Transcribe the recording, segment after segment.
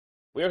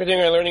We are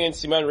continuing our learning in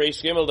Siman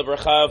Reish Gimel, the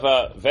Beracha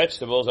of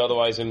vegetables,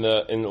 otherwise in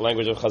the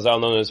language of Chazal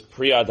known as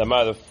Pri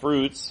Adama, the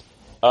fruits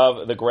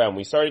of the ground.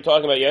 We started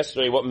talking about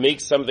yesterday what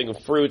makes something a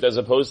fruit as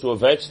opposed to a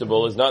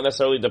vegetable is not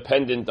necessarily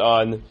dependent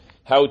on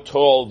how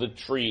tall the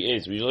tree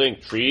is. We usually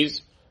think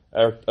trees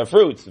are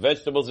fruits.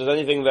 Vegetables is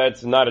anything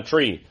that's not a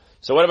tree.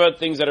 So what about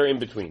things that are in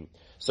between?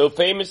 So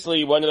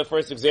famously, one of the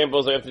first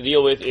examples I have to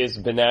deal with is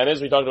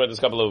bananas. We talked about this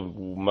a couple of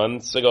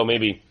months ago,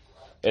 maybe,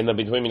 in the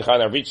between Mincha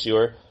and Arvit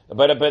Shiur.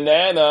 But a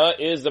banana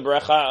is the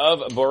Beracha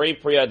of Borei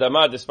Pri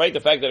Adama, despite the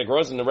fact that it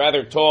grows in a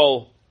rather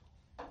tall,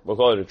 we'll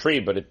call it a tree,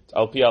 but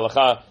Al Pi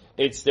Halacha,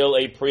 it's still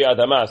a Pri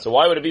Adama. So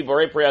why would it be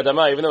Borei Pri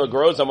Adama, even though it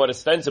grows on what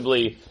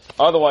ostensibly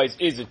otherwise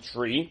is a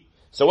tree?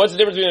 So what's the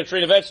difference between a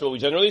tree and a vegetable? We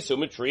generally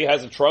assume a tree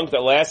has a trunk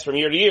that lasts from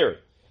year to year.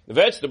 The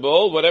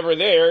vegetable, whatever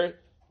there,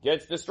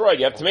 gets destroyed.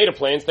 You have tomato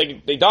plants,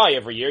 they die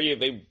every year,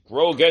 they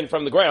grow again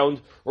from the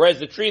ground, whereas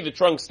the tree, the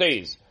trunk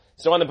stays.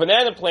 So on the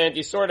banana plant,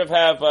 you sort of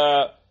have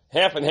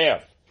half and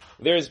half.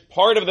 There's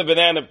part of the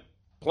banana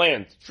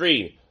plant,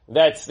 tree,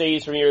 that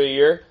stays from year to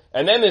year,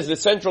 and then there's the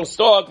central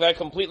stalk that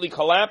completely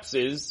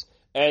collapses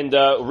and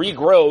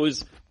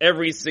regrows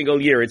every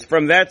single year. It's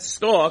from that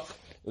stalk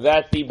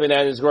that the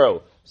bananas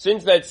grow.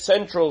 Since that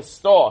central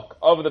stalk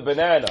of the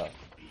banana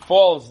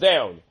falls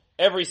down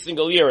every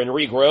single year and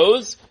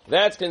regrows,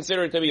 that's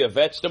considered to be a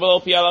vegetable,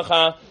 Pi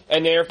Halacha,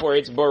 and therefore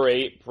it's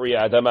Borei Pri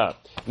Adama.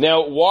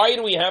 Now, why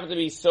do we have to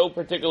be so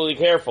particularly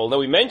careful? Now,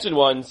 we mentioned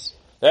once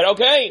that,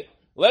 okay,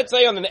 let's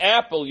say on an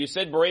apple you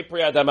said Borei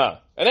Pri Adama.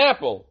 An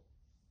apple.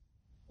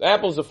 The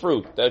apple's a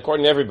fruit,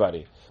 according to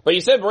everybody. But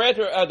you said Borei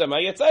Pri Adama,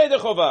 Yetzai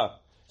Dechova.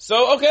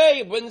 So,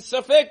 okay, when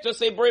Safek, just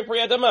say Borei Pri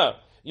Adama.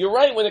 You're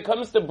right, when it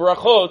comes to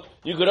brachot,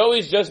 you could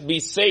always just be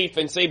safe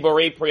and say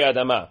Borei Pri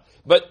Adama.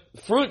 But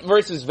fruit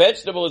versus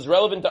vegetable is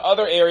relevant to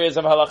other areas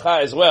of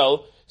halacha as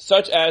well,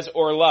 such as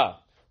orla.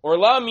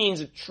 Orla means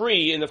a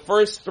tree in the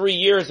first 3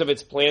 years of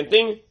its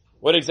planting.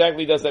 What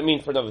exactly does that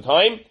mean for another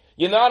time?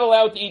 You're not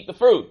allowed to eat the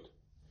fruit.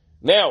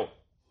 Now,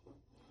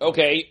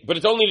 okay, but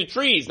it's only the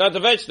trees, not the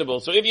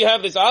vegetables. So if you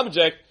have this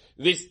object,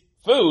 this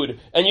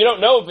food, and you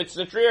don't know if it's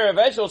a tree or a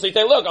vegetable, so you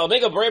say, look, I'll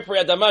make a Borei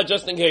Pri Adama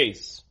just in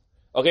case.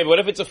 Okay, but what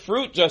if it's a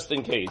fruit just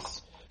in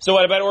case? So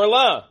what about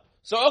orla?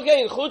 So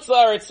okay, in Chutz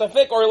La'aretz,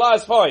 Safek orla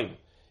is fine.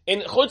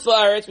 In Chutz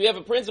La'aretz, we have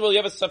a principle,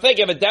 you have a Safek,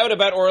 you have a doubt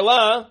about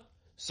orla,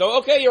 so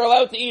okay, you're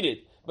allowed to eat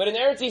it. But in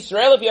Eretz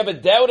Yisrael, if you have a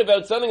doubt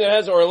about something that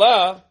has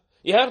orla,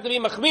 you have to be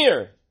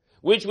machmir,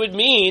 which would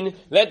mean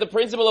that the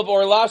principle of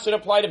orla should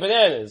apply to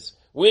bananas,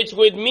 which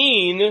would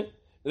mean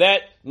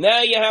that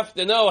now you have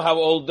to know how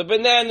old the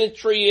banana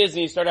tree is,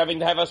 and you start having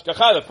to have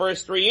hashgacha the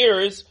first 3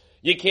 years.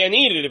 You can't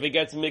eat it. If it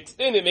gets mixed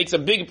in, it makes a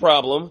big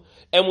problem.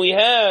 And we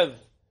have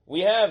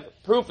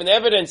proof and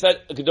evidence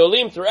that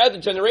Gedolim throughout the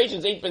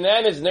generations ate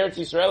bananas in Eretz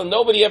Yisrael, and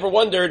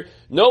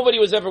nobody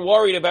was ever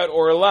worried about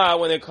orla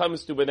when it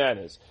comes to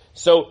bananas.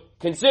 So,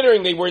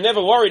 considering they were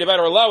never worried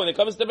about orla when it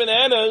comes to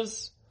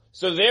bananas,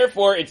 so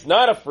therefore it's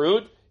not a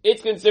fruit,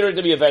 it's considered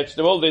to be a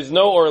vegetable, there's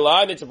no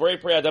orla, and it's a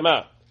Borei Pri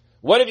Adama.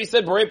 What if you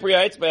said Borei Pri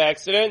Adama by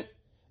accident?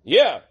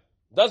 Yeah,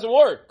 doesn't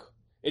work.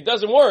 It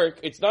doesn't work.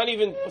 It's not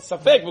even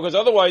safek, because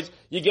otherwise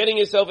you're getting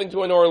yourself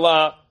into an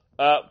orla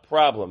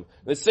problem.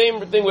 The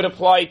same thing would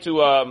apply to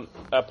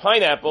a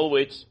pineapple,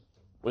 which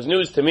was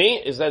news to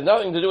me. It has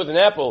nothing to do with an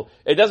apple.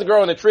 It doesn't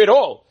grow on a tree at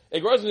all. It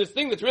grows in this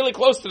thing that's really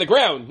close to the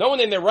ground. No one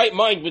in their right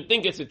mind would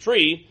think it's a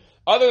tree,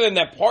 other than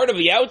that part of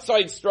the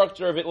outside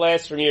structure of it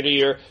lasts from year to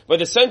year. But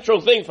the central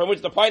thing from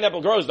which the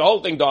pineapple grows, the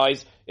whole thing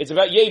dies. It's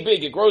about yay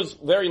big. It grows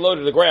very low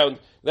to the ground.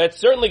 That's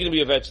certainly going to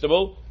be a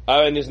vegetable.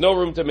 And there's no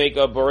room to make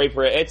a Borei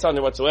Pri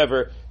Adama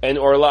whatsoever, and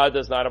orla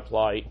does not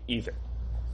apply either.